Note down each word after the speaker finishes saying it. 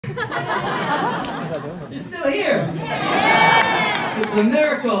You're still here! It's a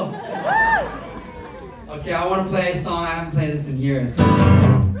miracle! Okay, I want to play a song. I haven't played this in years.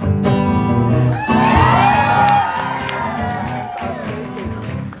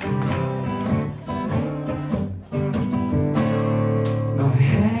 My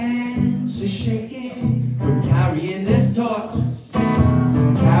hands are shaking from carrying this torch.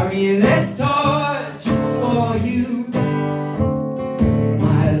 Carrying this torch for you.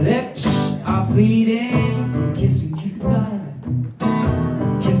 My lips are bleeding from kissing you goodbye.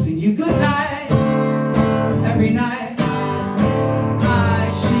 Kissing you goodnight every night. My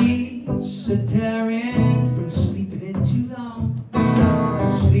sheets are tearing from sleeping in too long.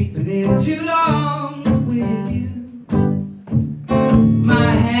 Sleeping in too long with you.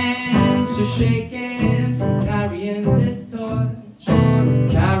 My hands are shaking from carrying this torch.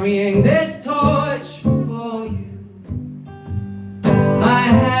 Carrying this torch for you. My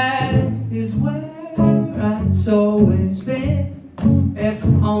head is where it's always been. If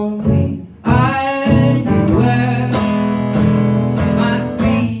only I knew where. My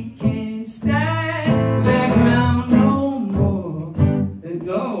feet can't stand the ground no more.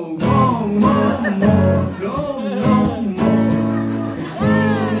 No more. No more. It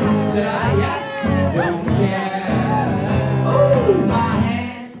seems that I just don't care. Oh, my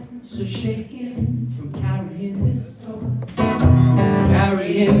hands are shaking from carrying this torch.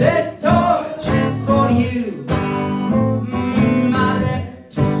 Carrying this torch for you. My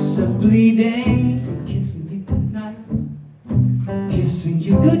lips are bleeding from kissing you goodnight. Kissing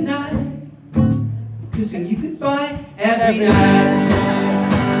you goodnight. Kissing you goodbye every night.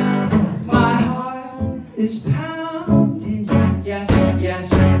 My heart is pounding. Yes,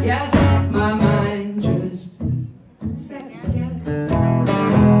 yes, yes. My mind just second guess.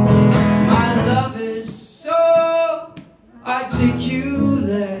 My love is so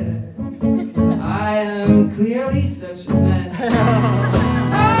articulate. I am clearly such a mess.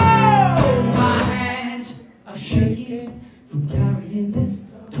 Oh, my hands are shaking from carrying this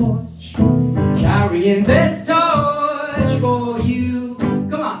torch. Carrying this torch for you.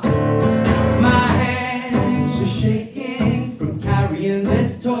 Come on. My hands are shaking from carrying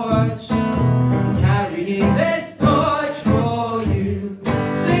this torch. Carrying this torch for you.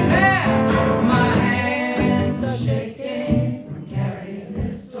 Sing that. My hands are shaking from carrying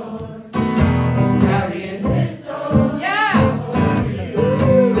this torch. Carrying this torch. Yeah.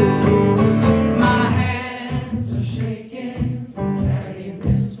 My hands are shaking from carrying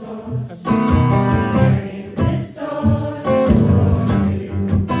this torch. Carrying this torch for you.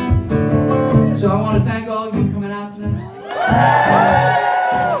 So I want to thank all of you coming out tonight.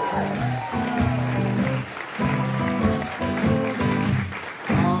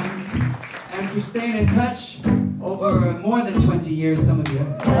 And for staying in touch over more than 20 years, some of you.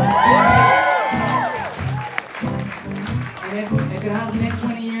 And if it hasn't been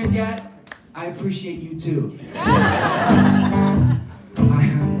 20 years yet, I appreciate you too.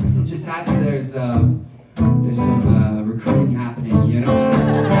 I'm just happy there's some recruiting happening, you know?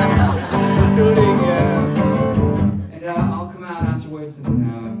 And I'll come out afterwards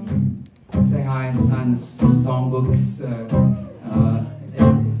and say hi and sign the songbooks.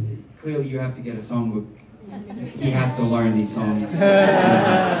 Clearly you have to get a songbook. He has to learn these songs.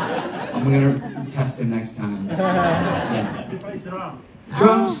 I'm gonna test him next time. Yeah. Who plays the drums?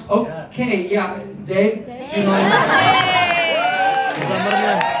 Drums? Okay, yeah. Dave? Do you mind?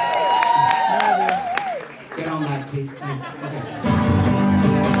 Get on that, please. Thanks. Okay.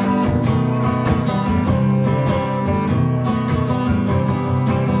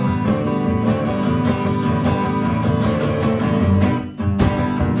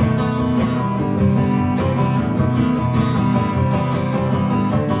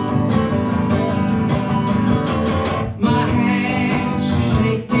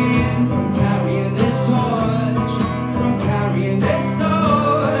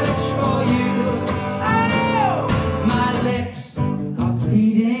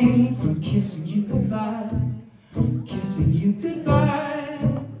 Kissing you goodbye.